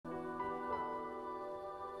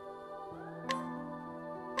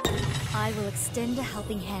I will extend a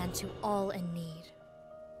helping hand to all in need.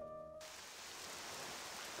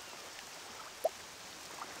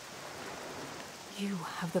 You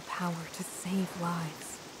have the power to save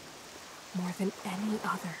lives, more than any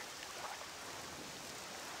other.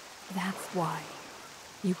 That's why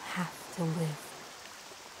you have to live.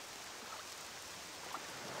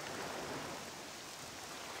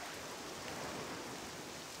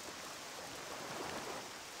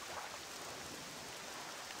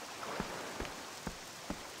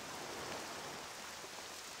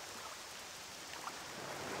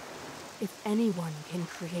 If anyone can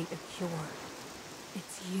create a cure,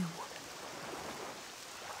 it's you.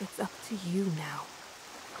 It's up to you now.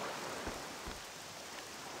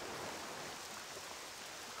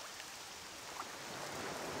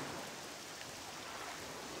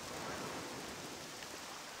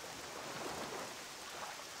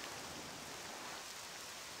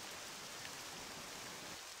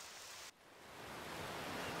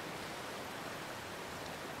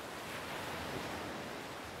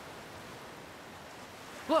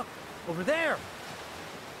 Look! Over there!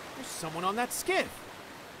 There's someone on that skiff!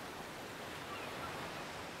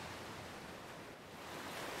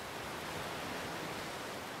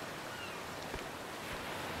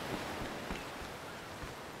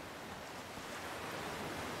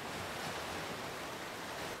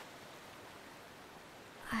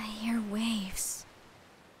 I hear waves.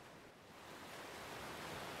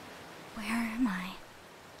 Where am I?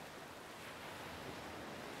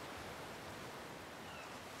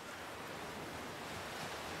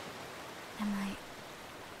 Am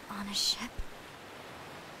I on a ship?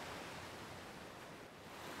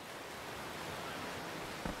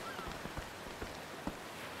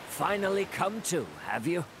 Finally come to, have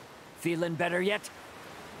you? Feeling better yet?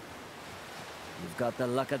 You've got the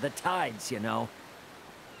luck of the tides, you know.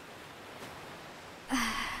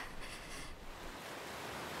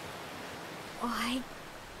 Why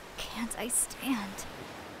can't I stand?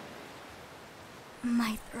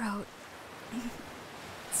 My throat...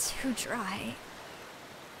 too dry.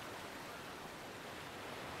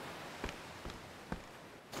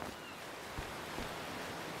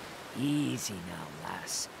 Easy now,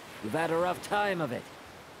 lass. You've had a rough time of it.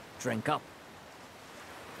 Drink up.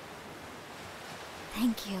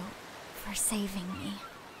 Thank you for saving me.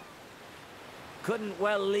 Couldn't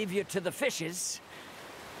well leave you to the fishes.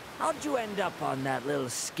 How'd you end up on that little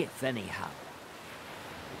skiff, anyhow?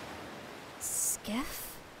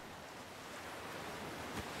 Skiff?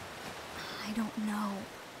 I don't know.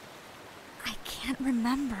 I can't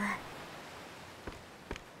remember.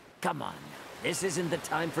 Come on, this isn't the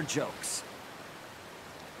time for jokes.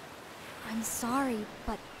 I'm sorry,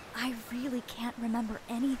 but I really can't remember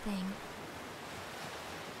anything.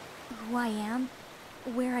 Who I am,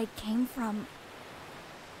 where I came from,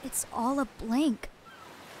 it's all a blank.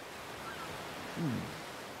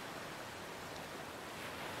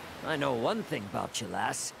 I know one thing about you,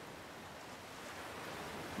 lass.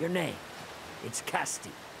 Your name, it's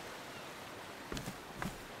Castti.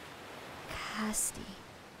 Castti.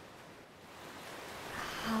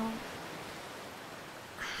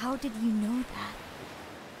 How did you know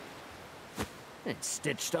that? It's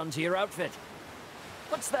stitched onto your outfit.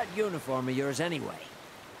 What's that uniform of yours anyway?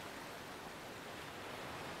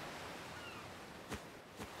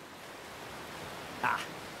 Ah,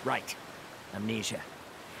 right. Amnesia.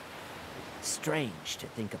 Strange to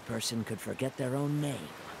think a person could forget their own name.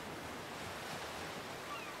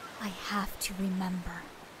 I have to remember.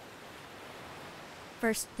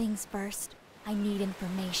 First things first, I need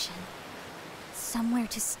information. Somewhere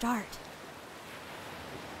to start.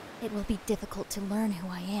 It will be difficult to learn who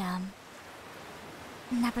I am.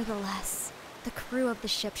 Nevertheless, the crew of the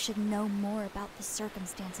ship should know more about the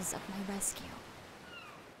circumstances of my rescue.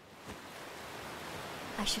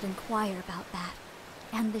 I should inquire about that,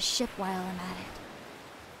 and the ship while I'm at it.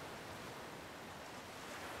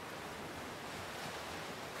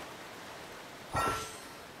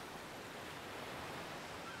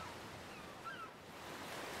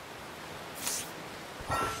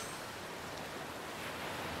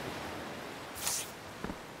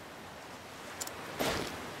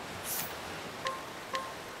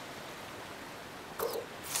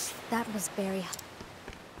 That was very...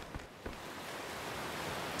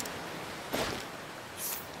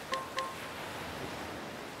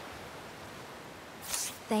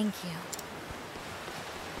 Thank you.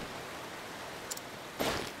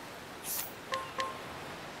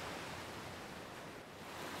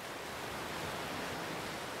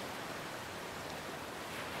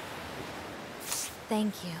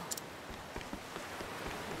 Thank you.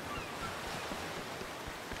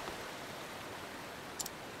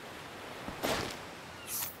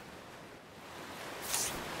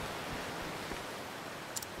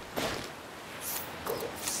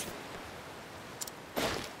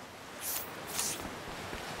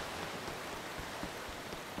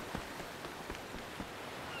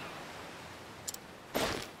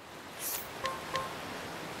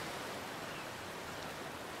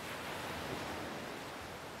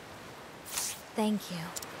 Thank you.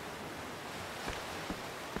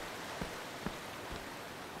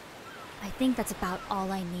 I think that's about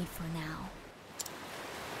all I need for now.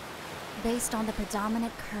 Based on the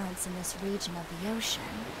predominant currents in this region of the ocean,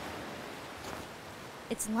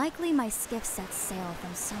 it's likely my skiff sets sail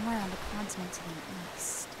from somewhere on the continent to the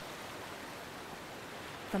east.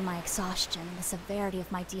 From my exhaustion and the severity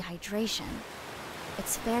of my dehydration,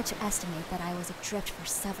 it's fair to estimate that I was adrift for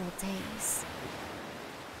several days.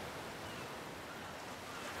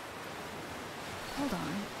 Hold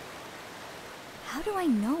on. How do I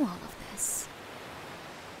know all of this?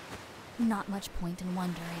 Not much point in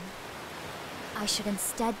wondering. I should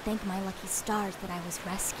instead thank my lucky stars that I was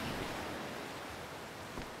rescued.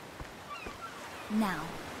 Now,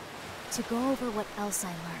 to go over what else I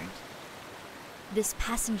learned. This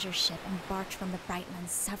passenger ship embarked from the Brightlands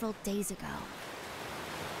several days ago.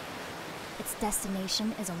 Its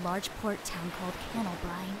destination is a large port town called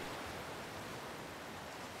Cannelbrine.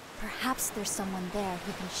 Perhaps there's someone there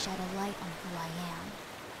who can shed a light on who I am.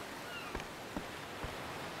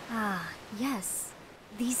 Ah, yes.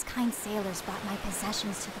 These kind sailors brought my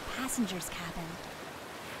possessions to the passenger's cabin.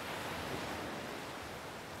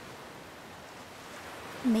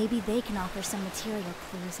 Maybe they can offer some material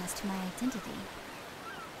clues as to my identity.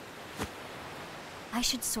 I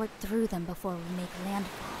should sort through them before we make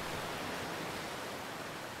landfall.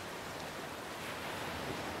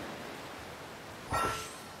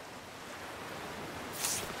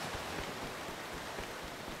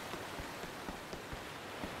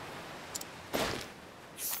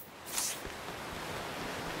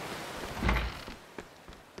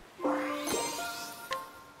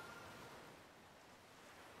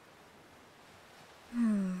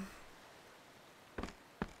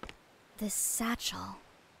 This satchel.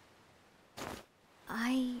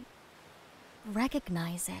 I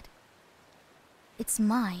recognize it. It's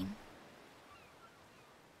mine.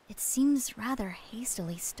 It seems rather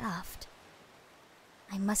hastily stuffed.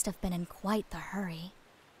 I must have been in quite the hurry.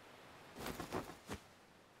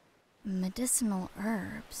 Medicinal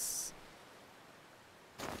herbs.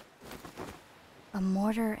 A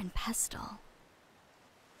mortar and pestle.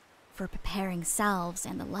 For preparing salves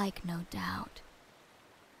and the like, no doubt.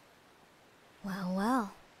 Well,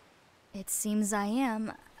 well. It seems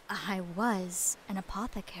I was an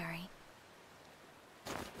apothecary.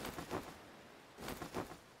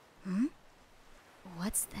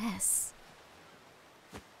 What's this?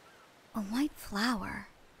 A white flower.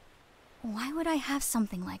 Why would I have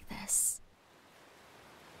something like this?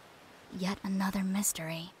 Yet another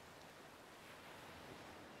mystery.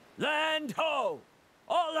 Land ho!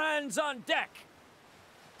 All hands on deck!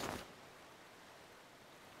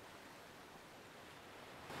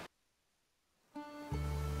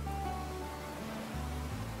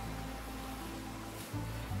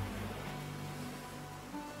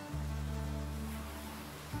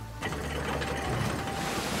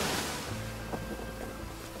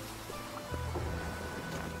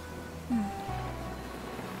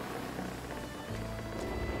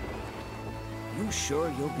 You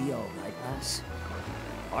sure you'll be all right, lass?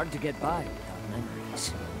 Hard to get by without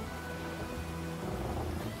memories.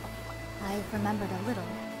 I've remembered a little.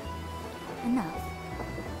 Enough.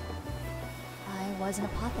 I was an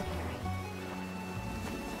apothecary.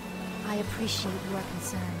 I appreciate your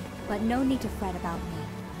concern, but no need to fret about me.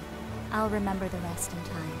 I'll remember the rest in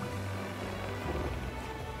time.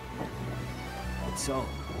 It's so.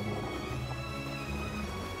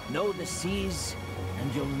 Know the seas,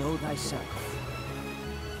 and you'll know thyself.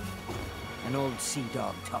 An old sea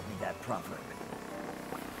dog taught me that proverb.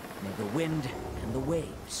 May the wind and the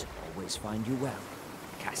waves always find you well,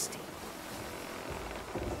 Castti.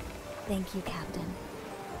 Thank you, Captain.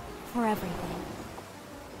 For everything.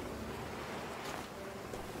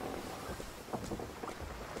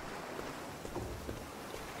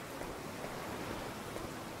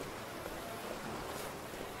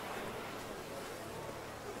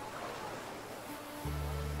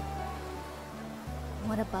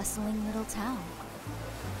 What a bustling little town.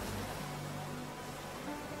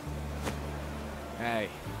 Hey,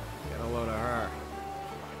 get a load of her.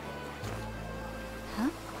 Huh?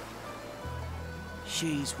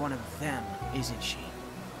 She's one of them, isn't she?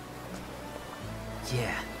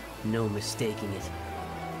 Yeah, no mistaking it.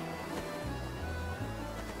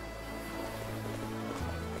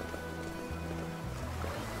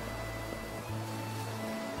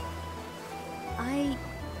 I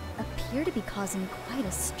appear to be causing quite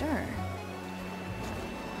a stir.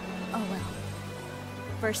 Oh well.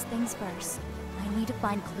 First things first, I need to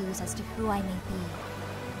find clues as to who I may be.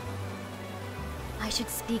 I should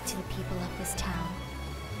speak to the people of this town.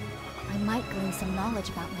 I might glean some knowledge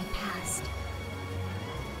about my past.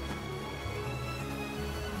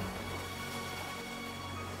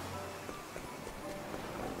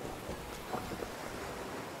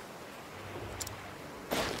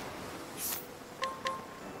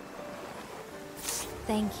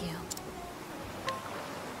 Thank you.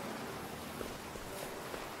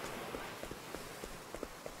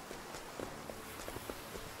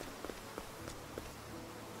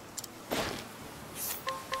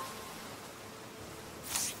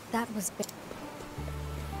 That was big.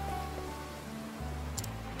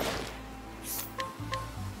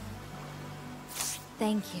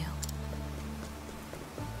 Thank you.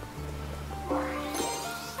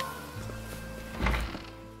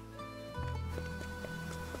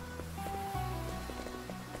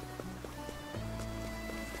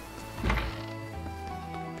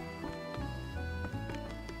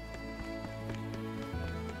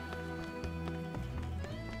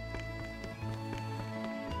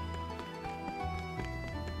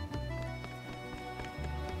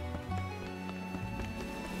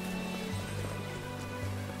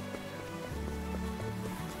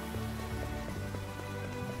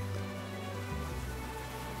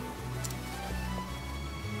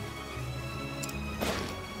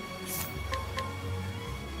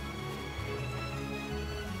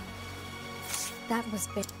 That was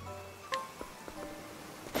big.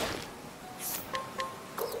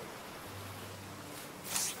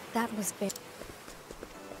 That was big.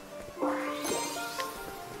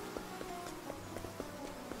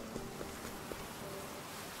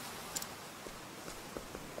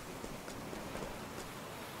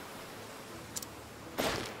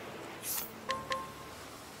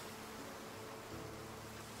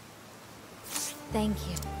 Thank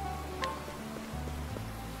you.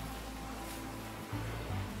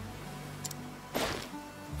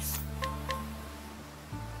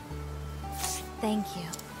 Thank you.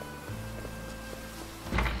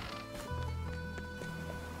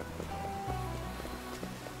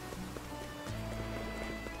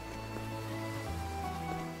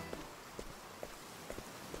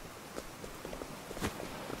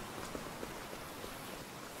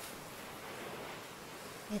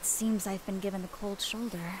 It seems I've been given the cold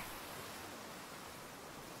shoulder.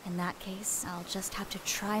 In that case, I'll just have to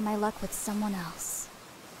try my luck with someone else.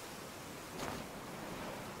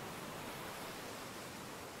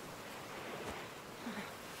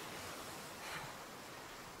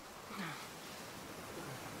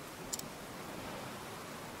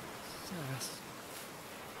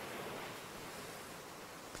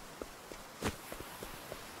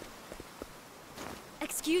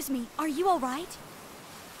 Excuse me, are you all right?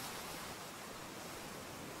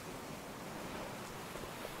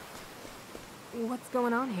 What's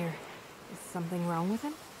going on here? Is something wrong with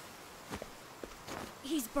him?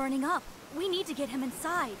 He's burning up. We need to get him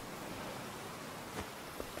inside.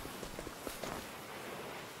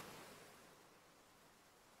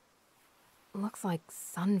 Looks like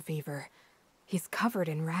sun fever. He's covered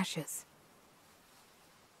in rashes.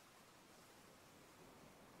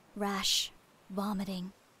 Rash,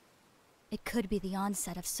 vomiting. It could be the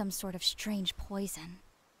onset of some sort of strange poison.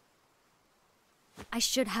 I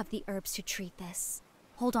should have the herbs to treat this.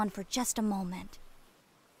 Hold on for just a moment.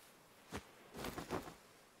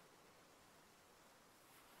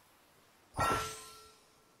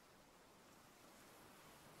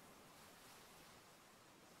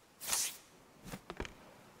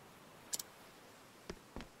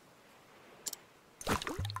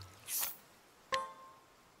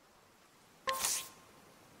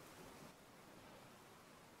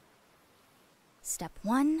 Step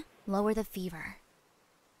 1, lower the fever.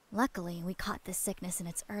 Luckily, we caught this sickness in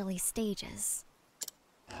its early stages.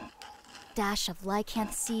 Dash of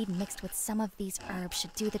lycanth seed mixed with some of these herbs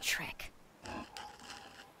should do the trick.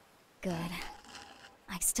 Good.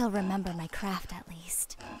 I still remember my craft at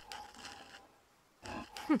least.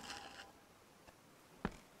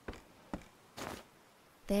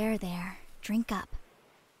 There. Drink up.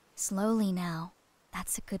 Slowly now.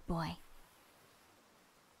 That's a good boy.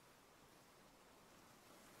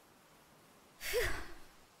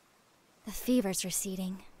 The fever's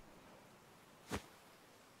receding.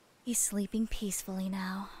 He's sleeping peacefully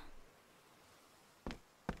now.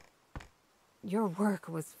 Your work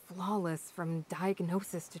was flawless from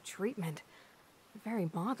diagnosis to treatment. The very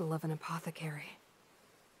model of an apothecary.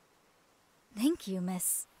 Thank you,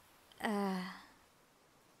 Miss...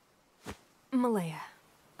 Malaya.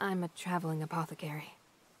 I'm a traveling apothecary.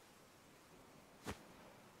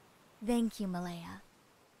 Thank you, Malaya.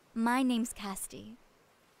 My name's Castti.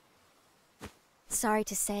 Sorry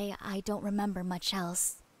to say, I don't remember much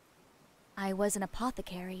else. I was an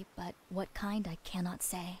apothecary, but what kind I cannot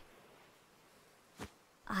say.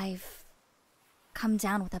 I've come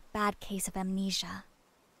down with a bad case of amnesia.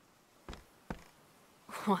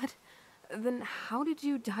 What? Then how did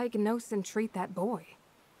you diagnose and treat that boy?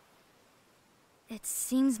 It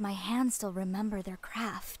seems my hands still remember their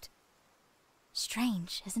craft.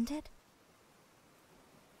 Strange, isn't it?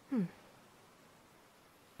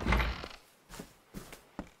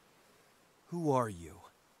 Who are you?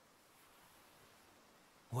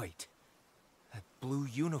 Wait. That blue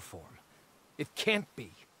uniform. It can't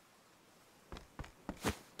be.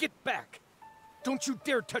 Get back! Don't you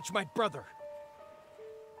dare touch my brother!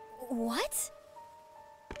 What?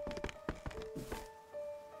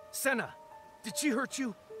 Senna! Did she hurt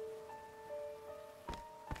you?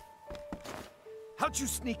 How'd you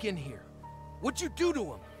sneak in here? What'd you do to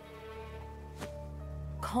him?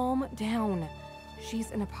 Calm down.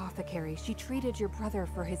 She's an apothecary. She treated your brother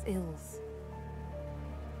for his ills.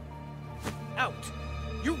 Out!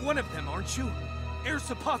 You're one of them, aren't you?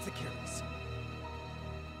 Heirs apothecaries.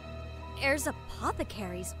 Heirs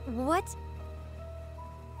apothecaries? What?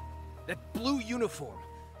 That blue uniform,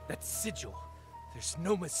 that sigil. There's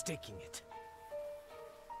no mistaking it.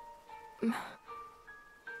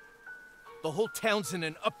 The whole town's in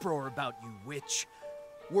an uproar about you, witch.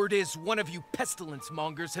 Word is one of you pestilence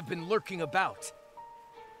mongers have been lurking about.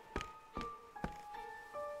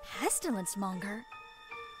 Pestilence monger?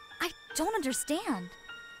 I don't understand.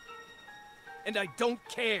 And I don't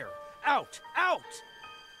care. Out! Out!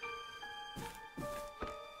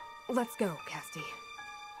 Let's go, Castti.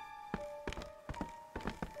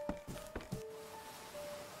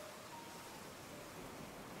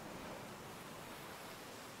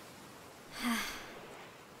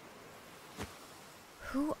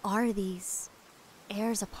 Who are these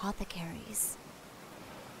heirs apothecaries?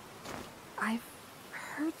 I've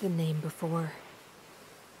heard the name before.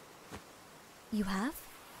 You have?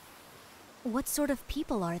 What sort of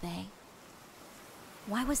people are they?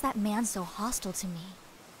 Why was that man so hostile to me?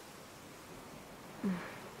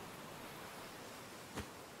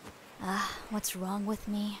 What's wrong with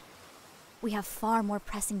me? We have far more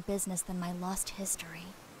pressing business than my lost history.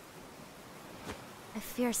 I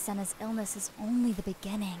fear Senna's illness is only the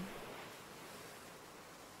beginning.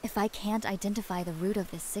 If I can't identify the root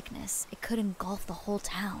of this sickness, it could engulf the whole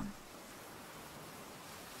town.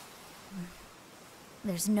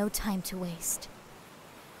 There's no time to waste.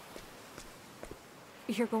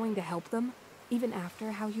 You're going to help them, even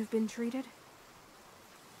after how you've been treated?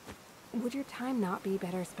 Would your time not be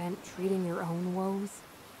better spent treating your own woes?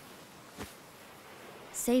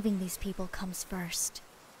 Saving these people comes first.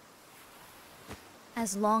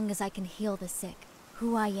 As long as I can heal the sick,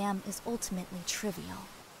 who I am is ultimately trivial.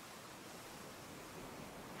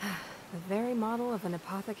 The very model of an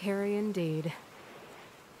apothecary indeed.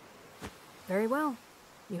 Very well.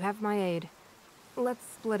 You have my aid. Let's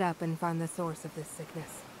split up and find the source of this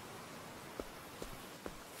sickness.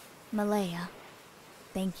 Malaya,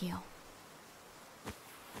 thank you.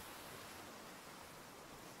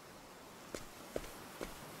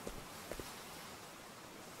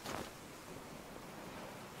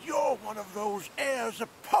 You're one of those heirs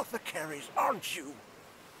apothecaries, aren't you?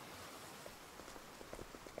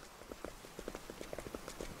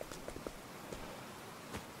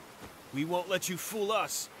 We won't let you fool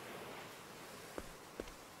us.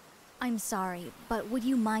 I'm sorry, but would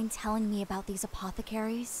you mind telling me about these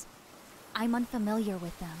apothecaries? I'm unfamiliar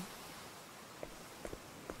with them.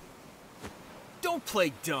 Don't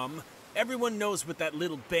play dumb. Everyone knows what that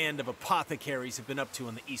little band of apothecaries have been up to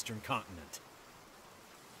on the eastern continent.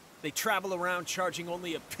 They travel around charging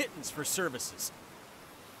only a pittance for services.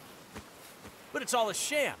 But it's all a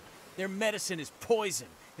sham. Their medicine is poison,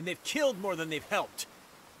 and they've killed more than they've helped.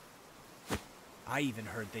 I even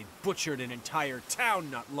heard they butchered an entire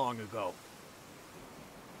town not long ago.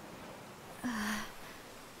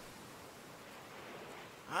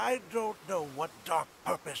 I don't know what dark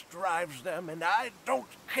purpose drives them, and I don't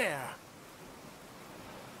care.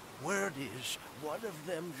 Word is, one of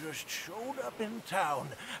them just showed up in town,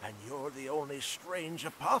 and you're the only strange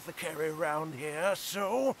apothecary around here,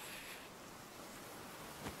 so...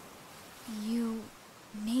 You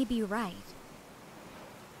may be right.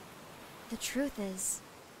 The truth is,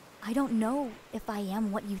 I don't know if I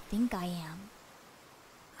am what you think I am.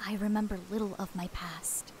 I remember little of my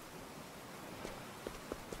past.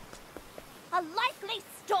 A likely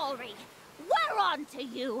story! We're on to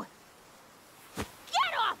you!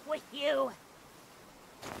 Get off with you!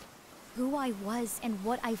 Who I was and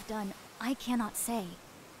what I've done, I cannot say.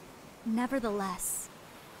 Nevertheless,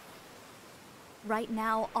 right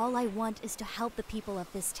now, all I want is to help the people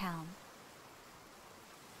of this town.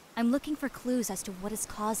 I'm looking for clues as to what is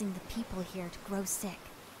causing the people here to grow sick.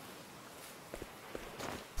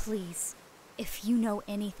 Please, if you know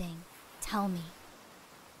anything, tell me.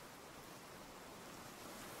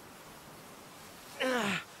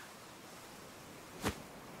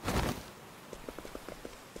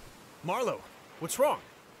 Marlowe, what's wrong?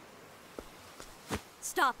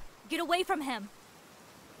 Stop! Get away from him!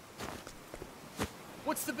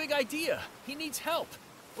 What's the big idea? He needs help.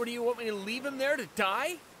 Or do you want me to leave him there to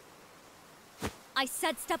die? I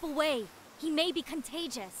said step away. He may be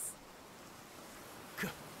contagious.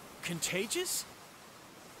 Contagious?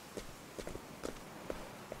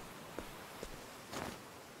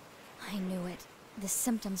 I knew it. The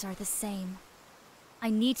symptoms are the same. I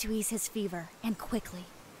need to ease his fever, and quickly.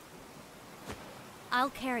 I'll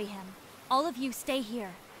carry him. All of you stay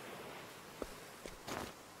here.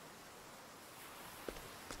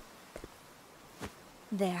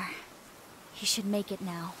 There. He should make it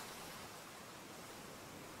now.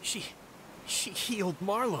 She healed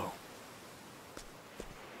Marlowe.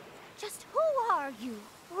 Just who are you,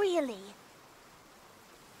 really?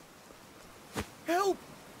 Help!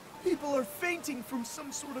 People are fainting from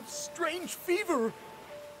some sort of strange fever.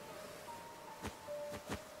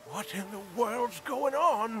 What in the world's going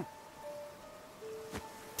on?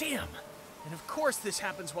 Damn! And of course this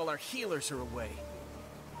happens while our healers are away.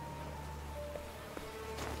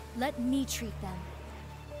 Let me treat them.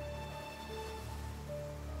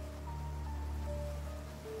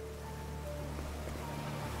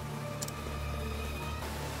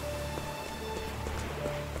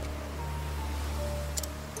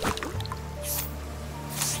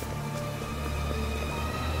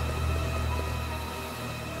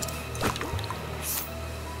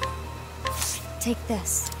 Take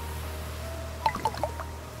this.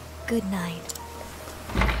 Good night.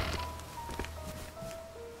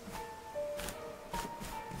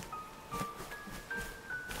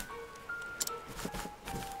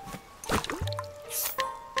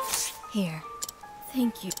 Here.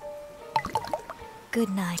 Thank you. Good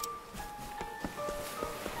night.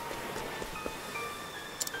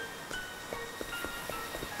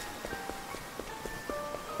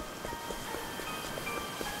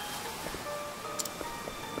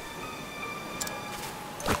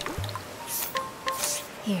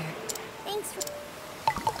 Here. Thanks for...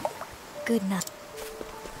 Good night.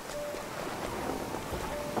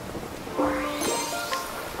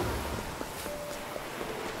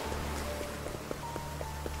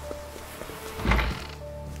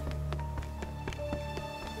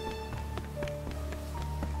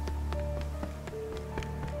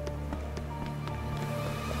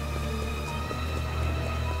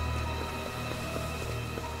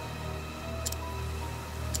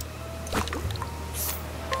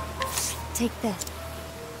 Take this.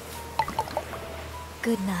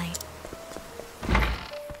 Good night.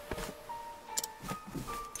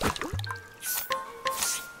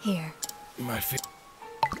 Here. My feet.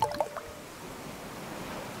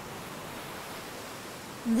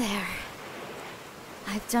 There.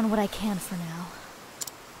 I've done what I can for now.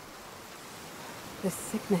 The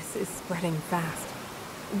sickness is spreading fast.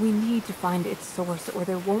 We need to find its source, or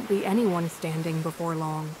there won't be anyone standing before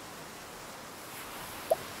long.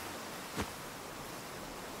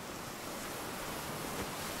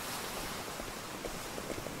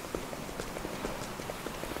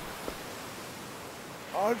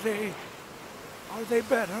 Are they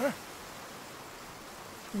better?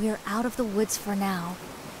 We're out of the woods for now,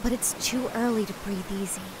 but it's too early to breathe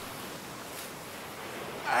easy.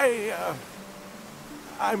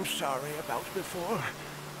 I'm sorry about before.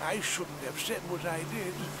 I shouldn't have said what I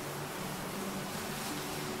did.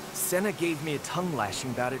 Senna gave me a tongue lashing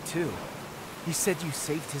about it too. He said you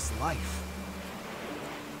saved his life.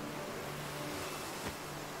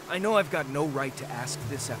 I know I've got no right to ask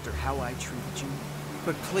this after how I treated you,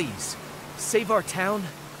 but please, save our town,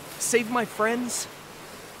 save my friends.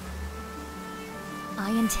 I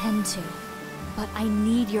intend to, but I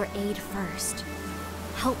need your aid first.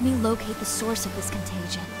 Help me locate the source of this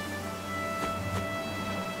contagion.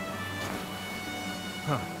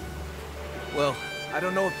 Huh. Well, I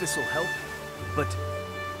don't know if this will help, but...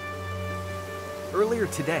 earlier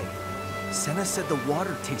today, Senna said the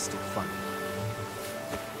water tasted funny.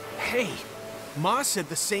 Hey, Ma said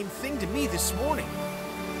the same thing to me this morning.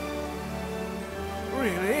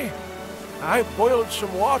 Really? I boiled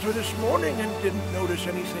some water this morning and didn't notice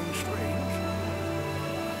anything strange.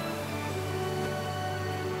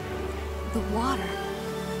 The water.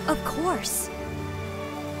 Of course.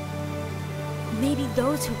 Maybe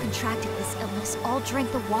those who contracted this illness all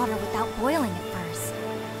drank the water without boiling it first.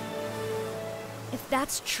 If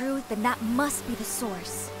that's true, then that must be the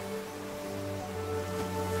source.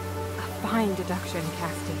 A fine deduction,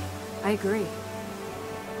 Castti. I agree.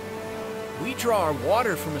 We draw our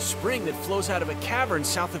water from a spring that flows out of a cavern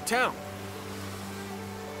south of town.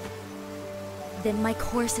 Then my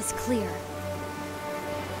course is clear.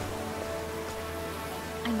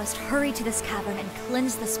 I I must hurry to this cavern and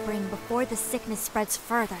cleanse the spring before the sickness spreads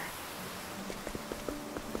further.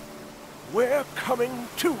 We're coming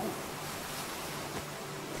too.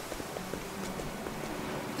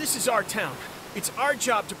 This is our town. It's our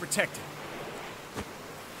job to protect it.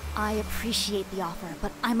 I appreciate the offer,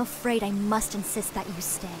 but I'm afraid I must insist that you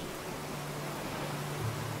stay.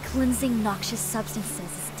 Cleansing noxious substances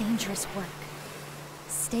is dangerous work.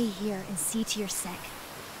 Stay here and see to your sick.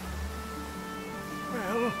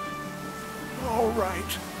 Well, all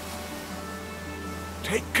right.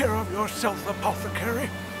 Take care of yourself, Apothecary.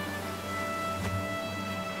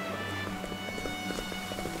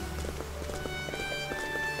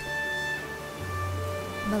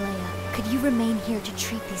 Malaya, could you remain here to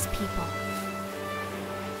treat these people?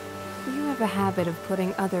 You have a habit of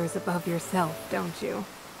putting others above yourself, don't you?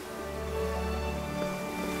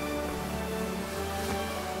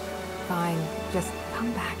 Fine. Just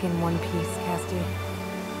come back in one piece, Castti.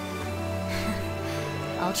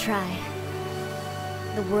 I'll try.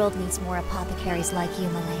 The world needs more apothecaries like you,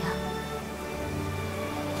 Malaya.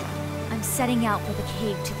 I'm setting out for the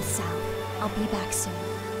cave to the south. I'll be back soon.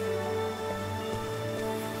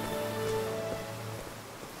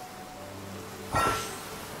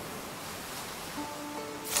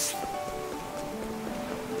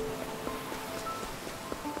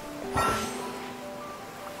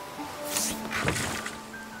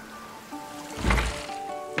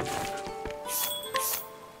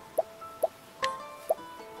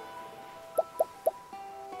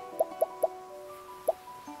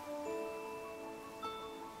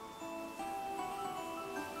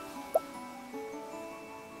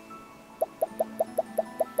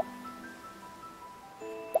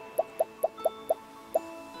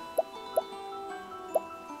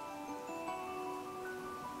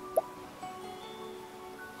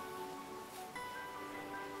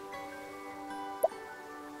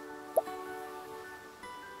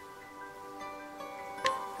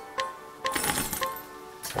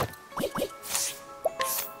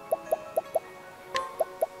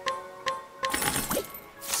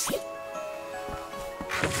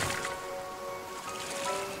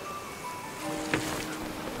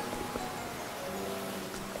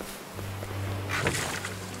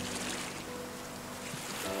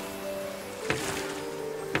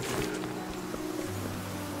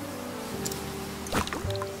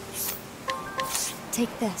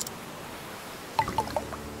 Take this.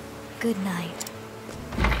 Good night.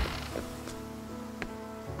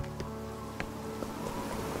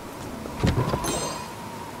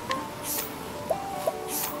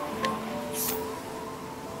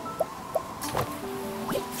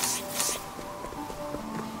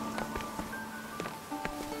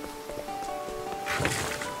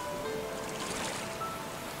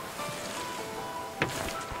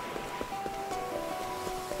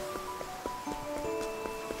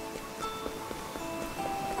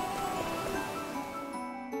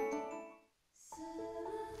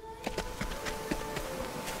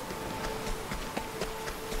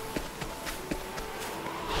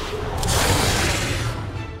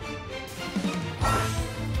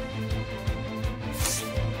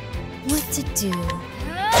 What to do?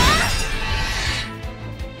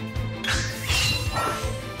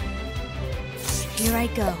 Here I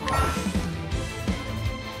go.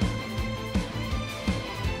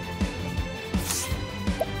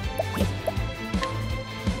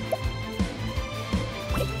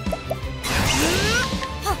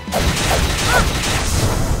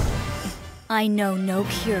 I know no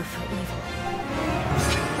cure for evil.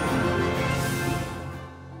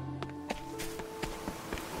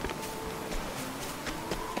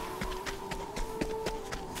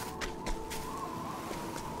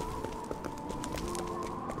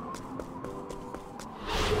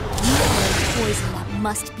 Poison that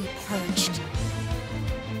must be purged.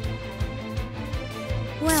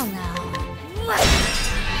 Well now.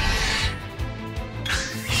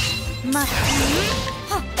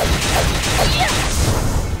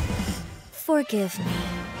 Forgive me.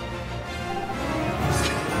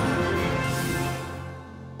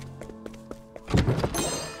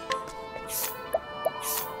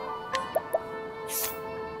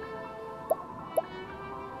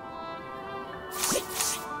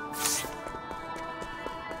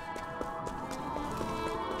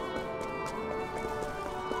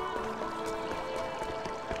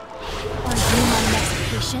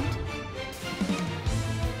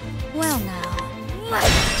 Well now.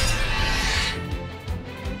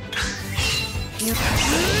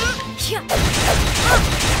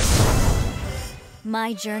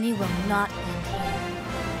 My journey will not end here.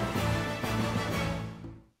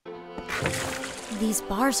 These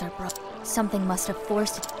bars are broken. Something must have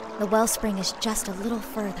forced it. The wellspring is just a little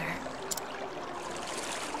further.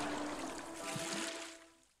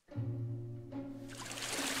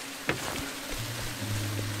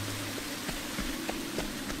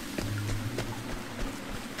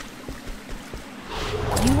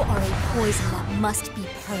 You are a poison that must be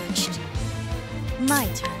purged. My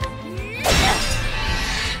turn.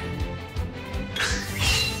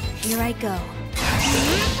 Here I go.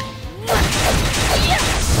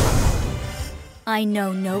 I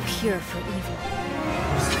know no cure for evil.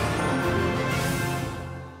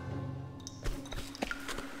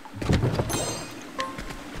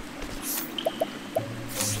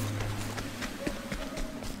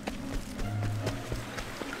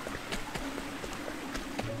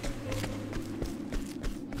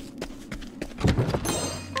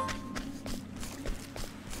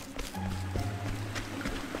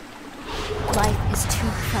 Life is too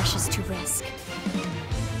precious to risk.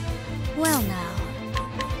 Well now.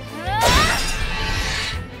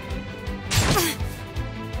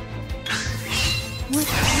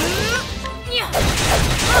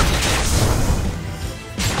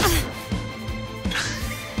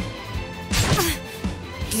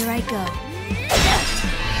 Here I go.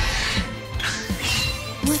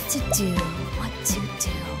 What to do, what to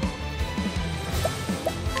do.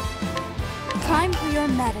 Time for your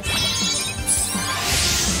medicine.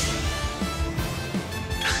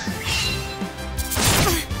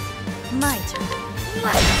 My turn.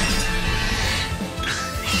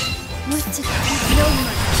 What to do? No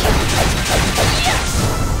mercy.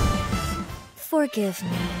 Forgive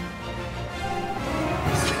me.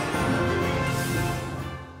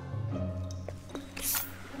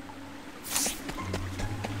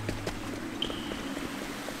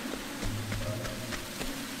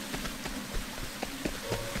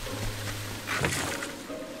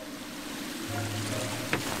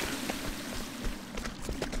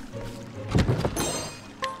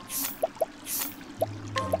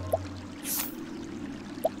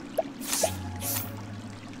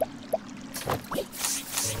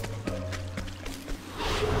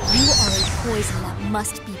 Poison that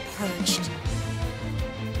must be purged.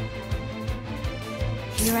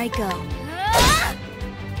 Here I go.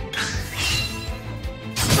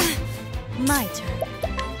 My turn.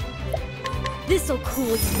 This'll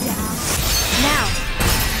cool you down. Now.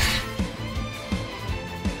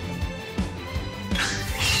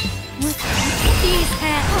 With these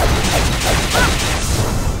hands.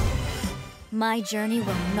 My journey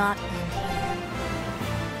will not end here.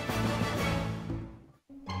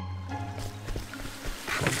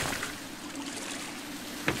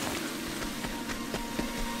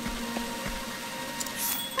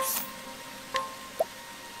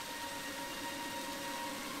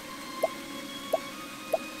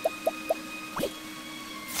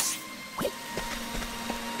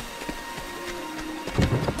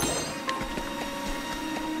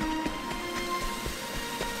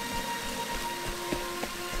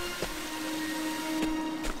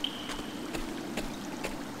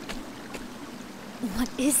 What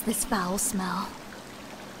is this foul smell?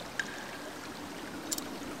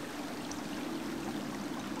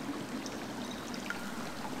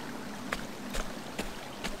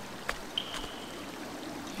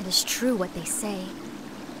 It is true what they say.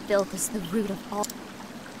 Filth is the root of all.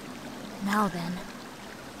 Now then,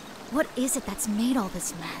 what is it that's made all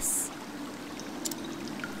this mess?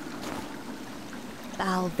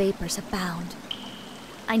 Foul vapors abound.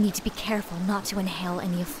 I need to be careful not to inhale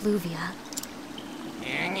any effluvia.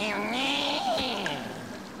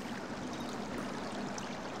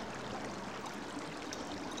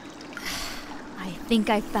 I think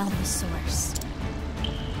I found the source.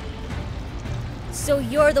 So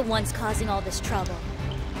you're the ones causing all this trouble.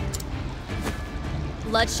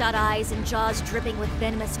 Bloodshot eyes and jaws dripping with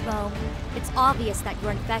venomous foam. It's obvious that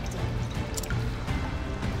you're infected.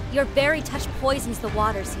 Your very touch poisons the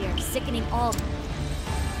waters here, sickening all.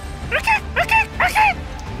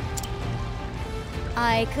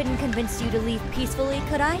 I couldn't convince you to leave peacefully,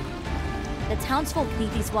 could I? The townsfolk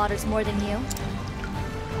need these waters more than you.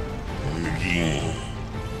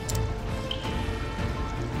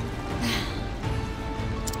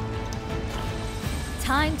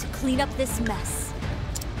 Time to clean up this mess.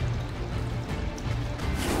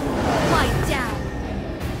 Quiet down.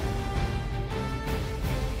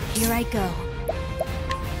 Here I go.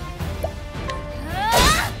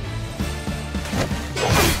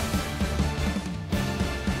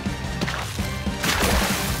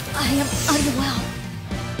 I am unwell.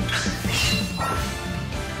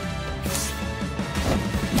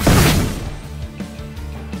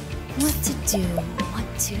 What to do, what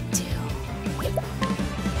to do.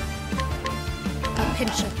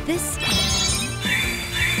 pinch of this.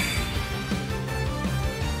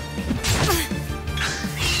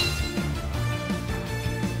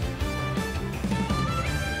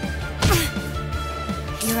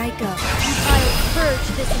 Here I go. I'll purge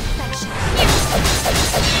this infection.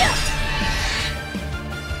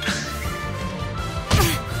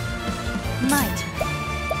 My turn.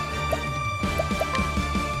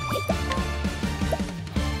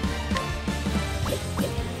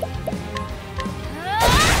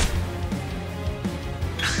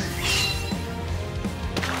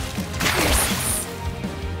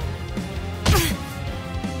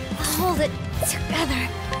 Hold it together.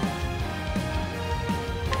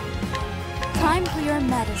 Time for your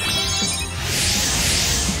medicine.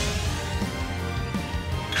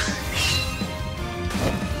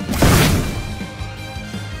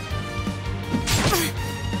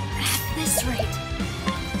 At this rate,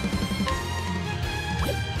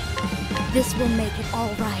 this will make it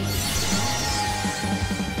all right.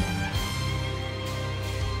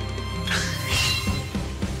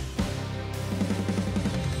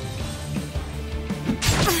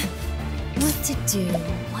 What to do,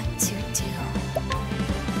 what to do.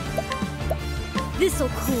 This'll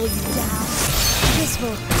cool you down. This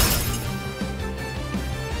will...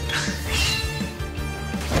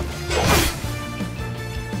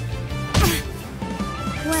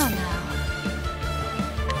 Well now.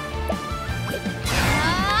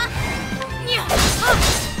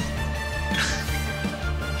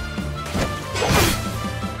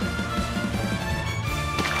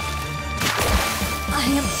 I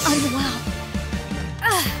am unwell.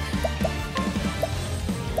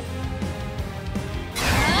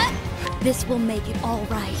 This will make it all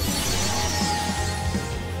right.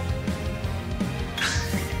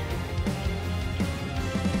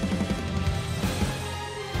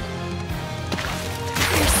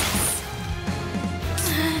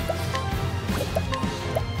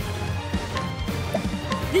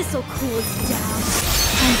 This'll cool you down.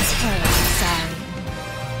 I'm terribly sorry.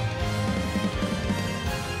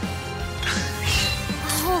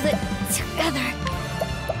 Hold it together.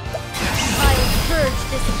 I'll purge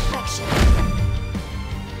this infection.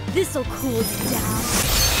 This'll cool you down.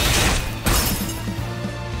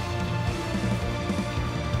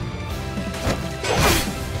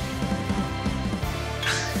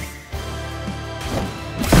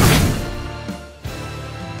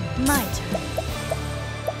 My turn.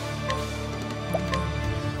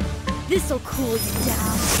 This'll cool you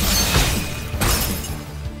down.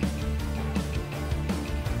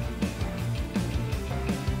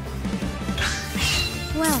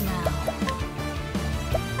 Well now.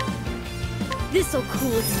 This'll cool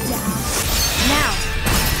you down. Now.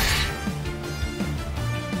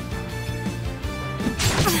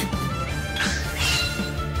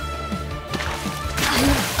 I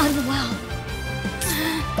am unwell.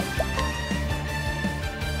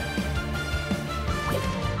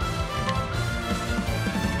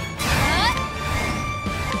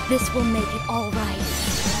 This will make it all right.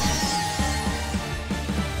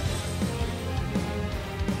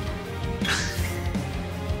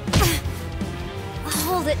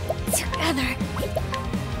 Hold it together.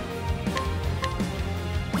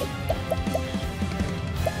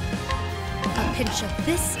 A pinch of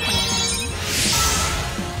this.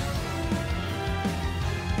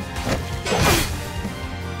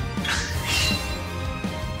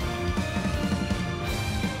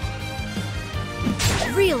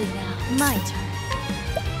 Really now, my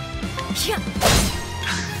turn.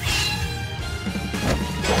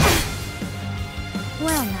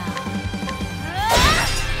 Well now.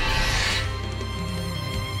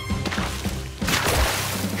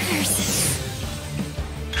 Curses.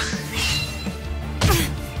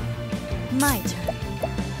 My turn.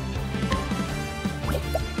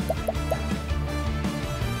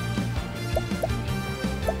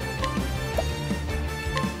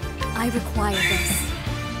 I require this.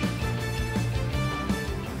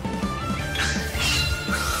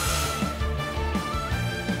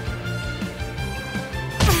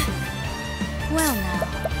 Well now.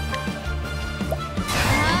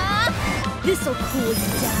 This'll cool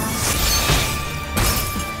you down.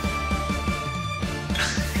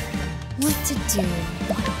 What to do,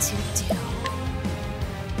 what to do.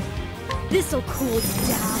 This'll cool you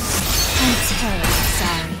down. I'm terribly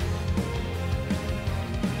sorry.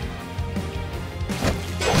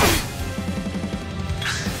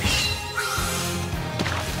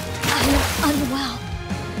 I am unwell.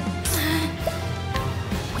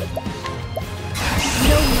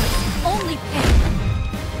 No mercy, only pain.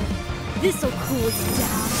 This'll cool you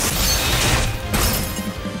down.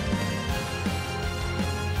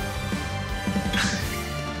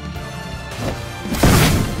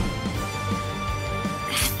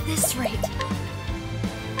 afraid.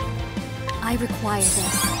 I require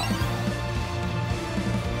this.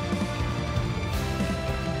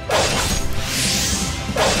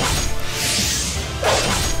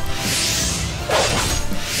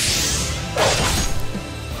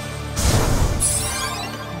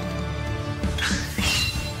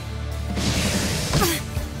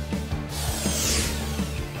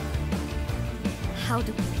 How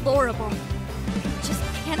deplorable. It just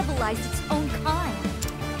cannibalized its own kind.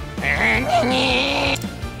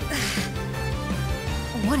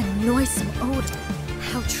 What a noisome odor.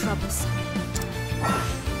 How troublesome.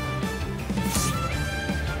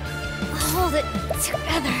 Hold it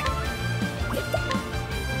together.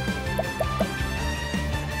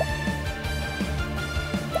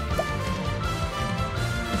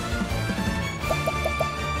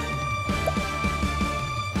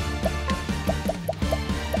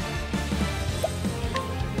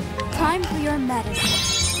 Time for your medicine.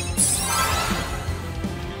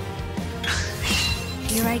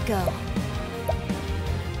 Here I go.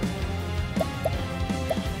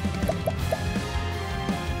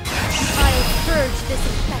 I'll purge this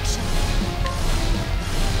infection.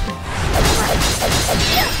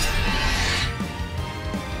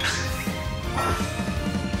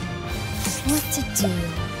 What to do,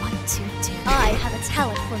 what to do. I have a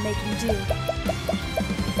talent for making do.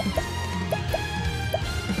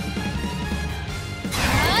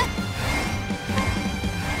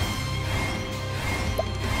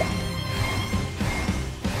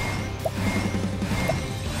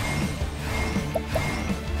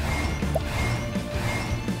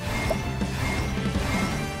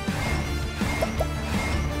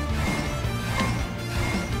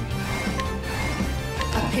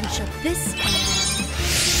 Pinch of this kind.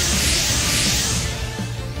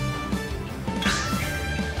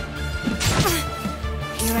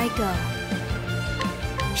 Here I go.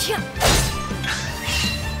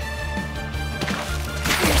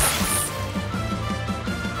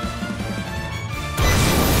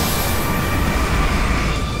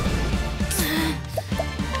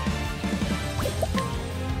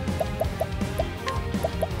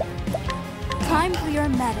 Time for your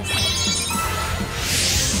medicine.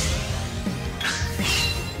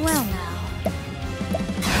 Well now.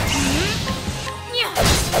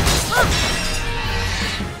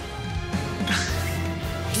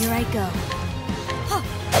 Here I go.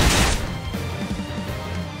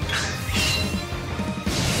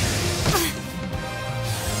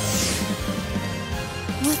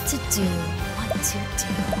 What to do, what to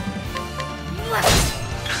do.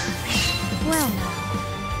 Well now.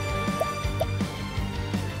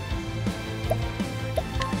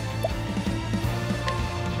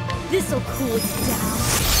 This'll cool it down.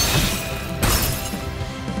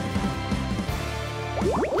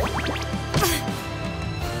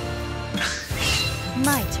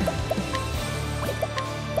 My turn.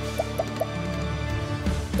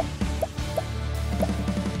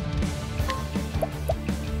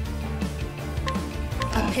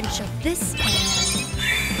 A pinch of this and...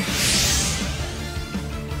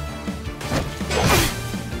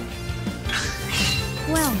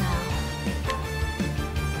 Well now.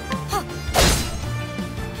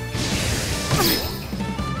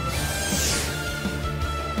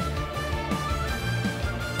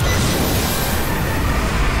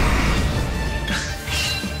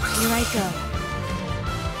 Here I go.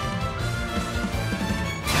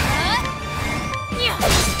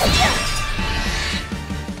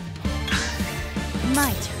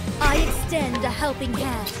 My turn. I extend a helping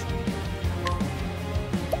hand.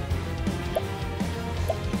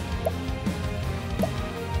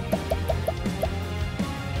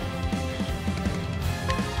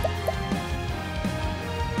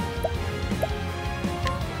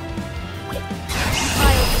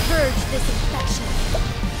 I'll purge this infection.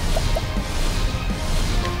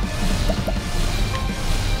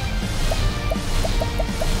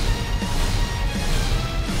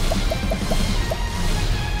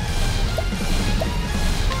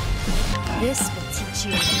 This will teach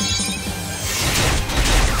you. It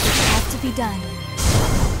had to be done.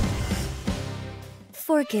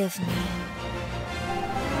 Forgive me.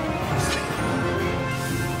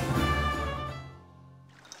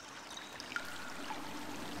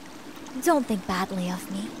 Don't think badly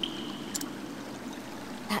of me.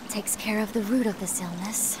 That takes care of the root of this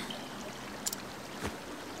illness.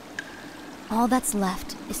 All that's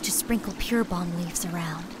left is to sprinkle pure balm leaves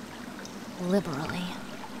around. Liberally.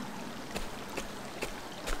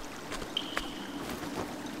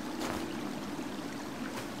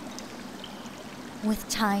 With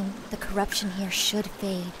time, the corruption here should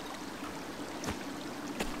fade.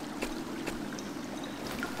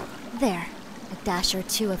 There, a dash or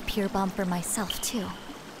two of pure balm for myself, too.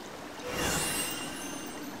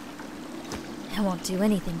 It won't do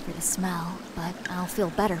anything for the smell, but I'll feel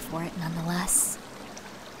better for it nonetheless.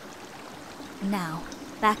 Now,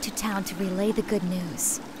 back to town to relay the good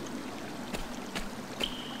news.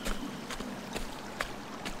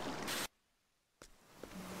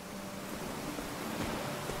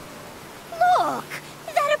 Look!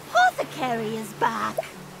 That apothecary is back!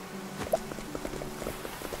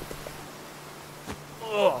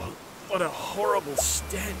 Oh, what a horrible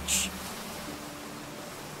stench.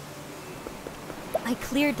 I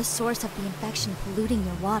cleared the source of the infection polluting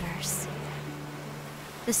your waters.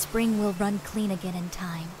 The spring will run clean again in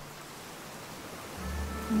time.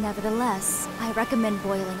 Nevertheless, I recommend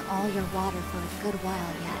boiling all your water for a good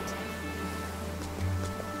while yet.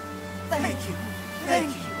 Thank you.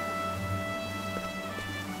 Thank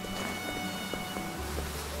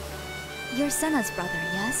you. You're Senna's brother,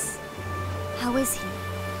 yes? How is he?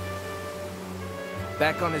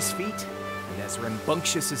 Back on his feet, and as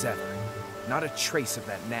rambunctious as ever. Not a trace of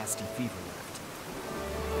that nasty fever left.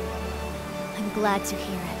 I'm glad to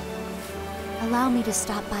hear it. Allow me to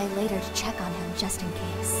stop by later to check on him just in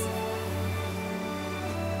case.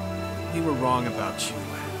 We were wrong about you.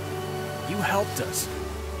 You helped us,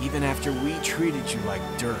 even after we treated you like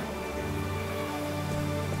dirt.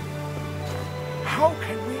 How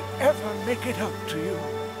can we ever make it up to you?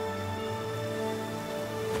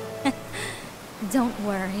 Don't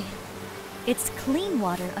worry. It's clean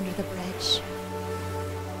water under the bridge.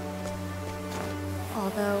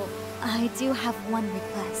 Although, I do have one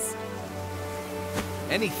request.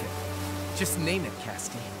 Anything. Just name it,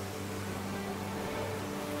 Castti.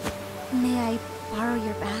 May I borrow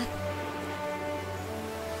your bath?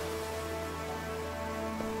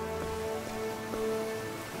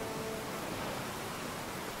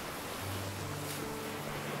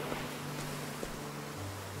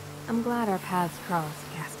 I'm glad our paths crossed,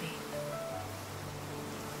 Castti.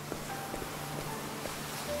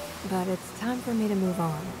 But it's time for me to move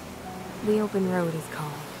on. The open road is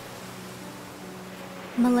called.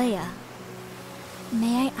 Malaya,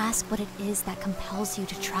 may I ask what it is that compels you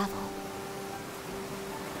to travel?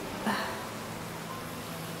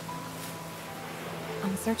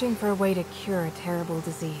 I'm searching for a way to cure a terrible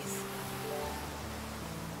disease.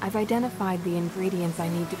 I've identified the ingredients I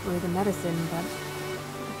need to brew the medicine, but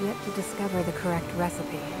I've yet to discover the correct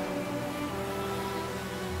recipe.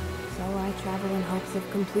 So I travel in hopes of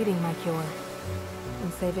completing my cure,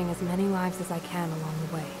 and saving as many lives as I can along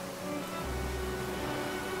the way.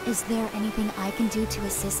 Is there anything I can do to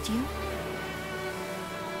assist you?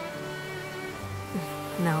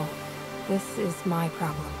 No. This is my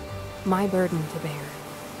problem. My burden to bear.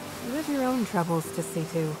 You have your own troubles to see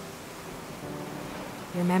to.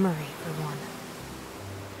 Your memory, for one.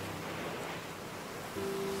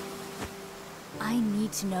 I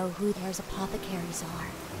need to know who there's apothecaries are.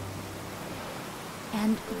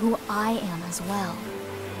 And who I am as well.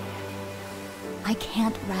 I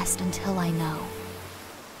can't rest until I know.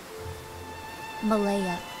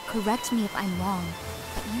 Malaya, correct me if I'm wrong,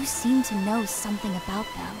 but you seem to know something about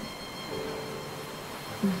them.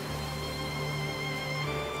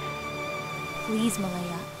 Please,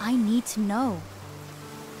 Malaya, I need to know.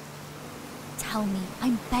 Tell me,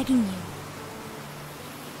 I'm begging you.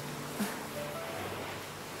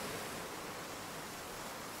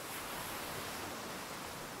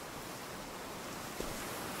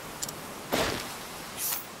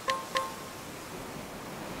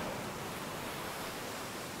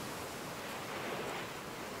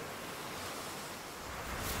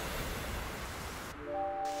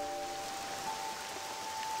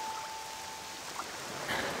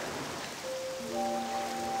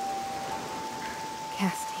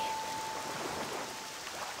 Castti.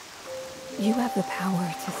 You have the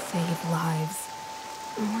power to save lives,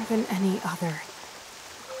 more than any other.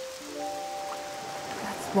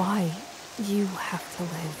 That's why you have to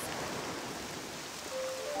live.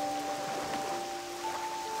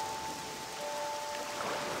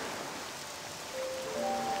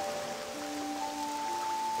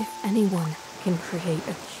 If anyone can create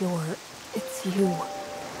a cure, it's you.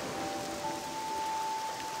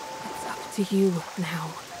 It's up to you now.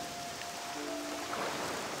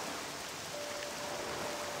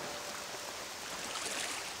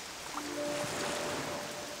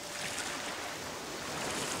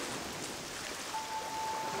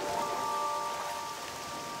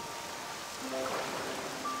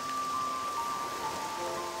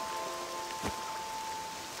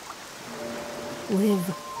 Live,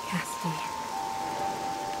 Castti.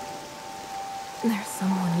 There's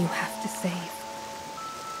someone you have to save.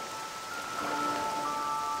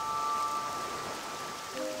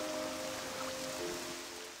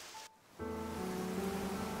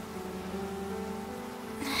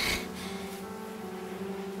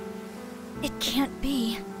 can't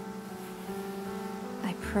be.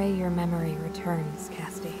 I pray your memory returns,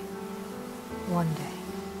 Castti. One day.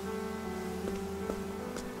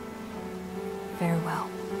 Farewell.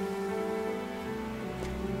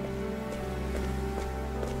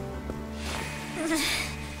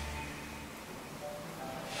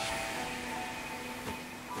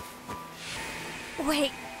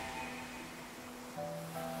 Wait.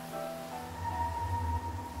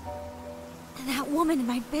 That woman in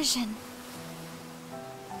my vision.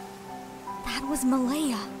 That was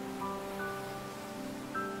Malaya.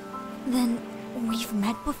 Then we've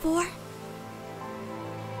met before?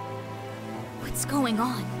 What's going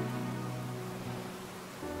on?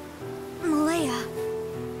 Malaya.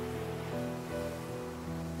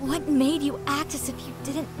 What made you act as if you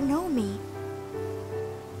didn't know me?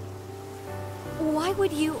 Why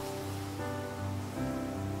would you...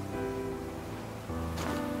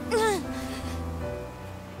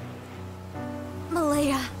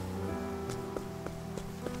 Malaya.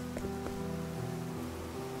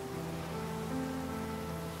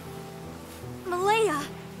 Malaya.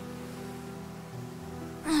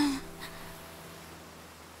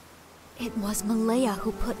 It was Malaya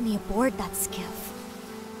who put me aboard that skiff.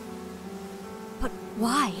 But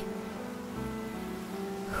why?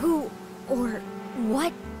 Who or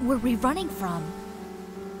what were we running from?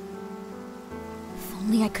 If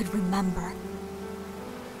only I could remember.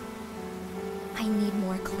 I need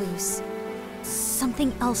more clues.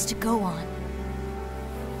 Something else to go on.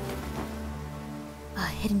 A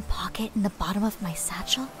hidden pocket in the bottom of my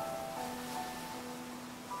satchel?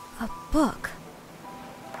 A book.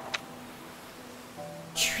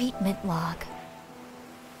 Treatment log.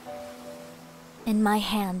 In my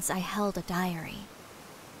hands, I held a diary.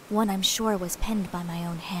 One I'm sure was penned by my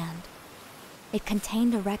own hand. It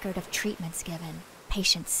contained a record of treatments given,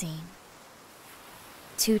 patients seen.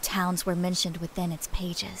 2 towns were mentioned within its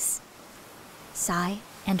pages. Sai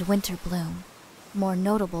and Winter Bloom, more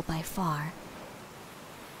notable by far.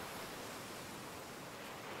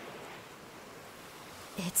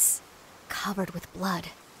 It's covered with blood.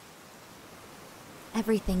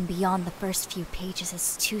 Everything beyond the first few pages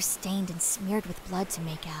is too stained and smeared with blood to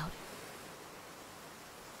make out.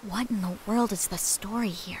 What in the world is the story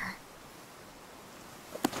here?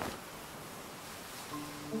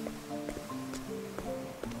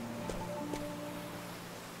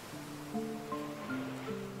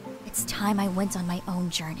 It's time I went on my own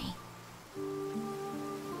journey.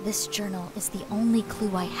 This journal is the only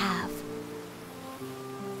clue I have.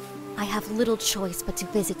 I have little choice but to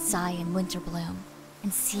visit Sai and Winterbloom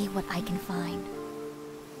and see what I can find.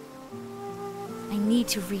 I need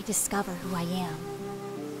to rediscover who I am.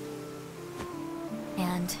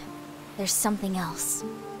 And there's something else.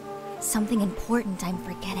 Something important I'm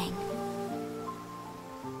forgetting.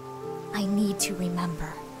 I need to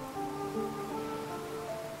remember.